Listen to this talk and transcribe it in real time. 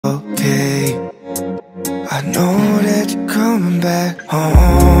okay. I know that you're coming back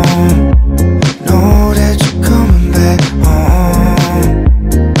home. Know that you're coming back home.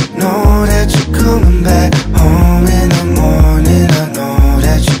 Know that you're coming back home in the morning. I know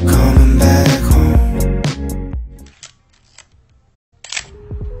that you're coming back home.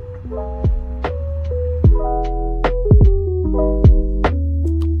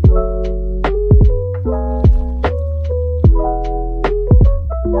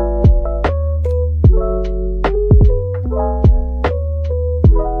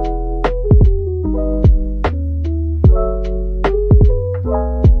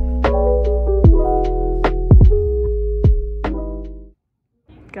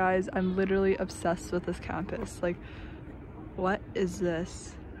 Guys, I'm literally obsessed with this campus. Like, what is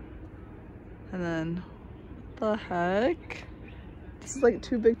this? And then, what the heck? This is like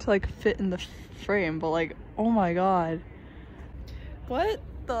too big to like fit in the frame, but like, oh my god. What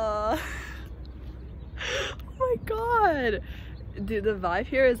the? Oh my god. Dude, the vibe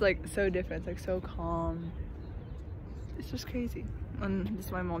here is like so different. It's like so calm. It's just crazy. And this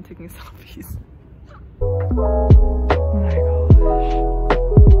is my mom taking selfies. Oh my gosh.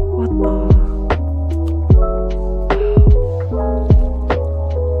 What the?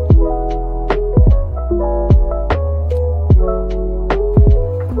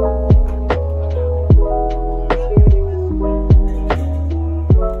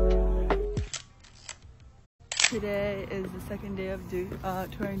 Today is the second day of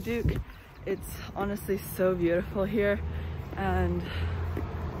touring Duke. It's honestly so beautiful here, and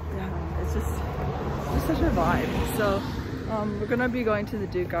yeah, it's just such a vibe. So we're gonna be going to the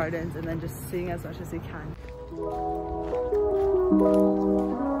Duke Gardens and then just seeing as much as we can.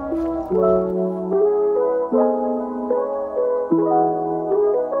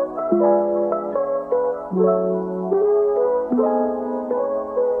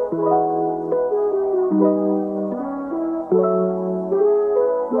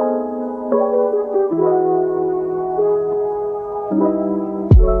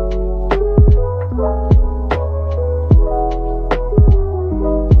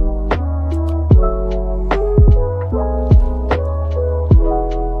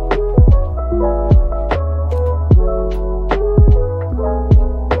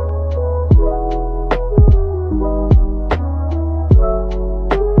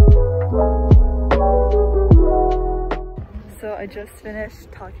 I just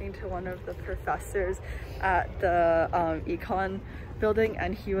finished talking to one of the professors at the econ building,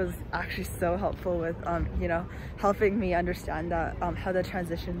 and he was actually so helpful with you know, helping me understand that how the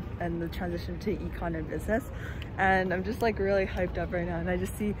transition to econ and business. And I'm just like really hyped up right now, and I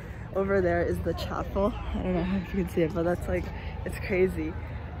just see over there is the chapel. I don't know if you can see it, but that's like, it's crazy.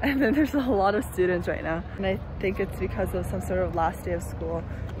 And then there's a lot of students right now, and I think it's because of some sort of last day of school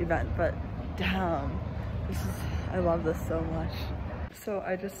event, but damn, I love this so much. So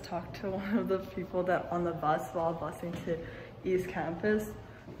I just talked to one of the people that on the bus while busing to East Campus.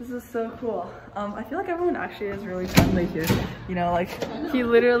 This is so cool. I feel like everyone actually is really friendly here. You know, like he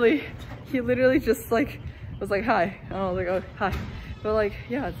literally just like was like, hi. And I was like, oh, hi. But like,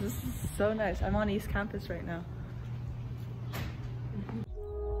 yeah, this is so nice. I'm on East Campus right now.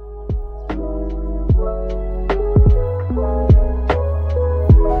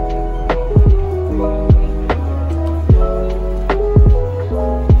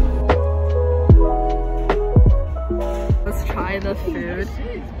 The food.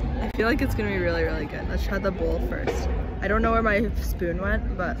 I feel like it's gonna be really, really good. Let's try the bowl first. I don't know where my spoon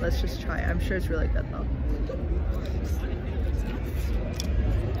went, but let's just try it. I'm sure it's really good though.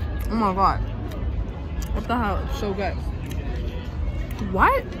 Oh my god. What the hell? It's so good.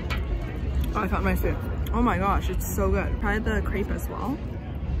 What? Oh, I found my food. Oh my gosh, it's so good. Try the crepe as well.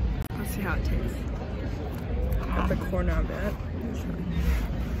 Let's see how it tastes. Got the cornell bit.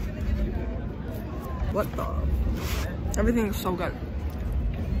 What the? Everything is so good.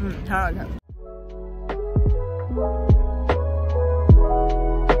 10 out of 10.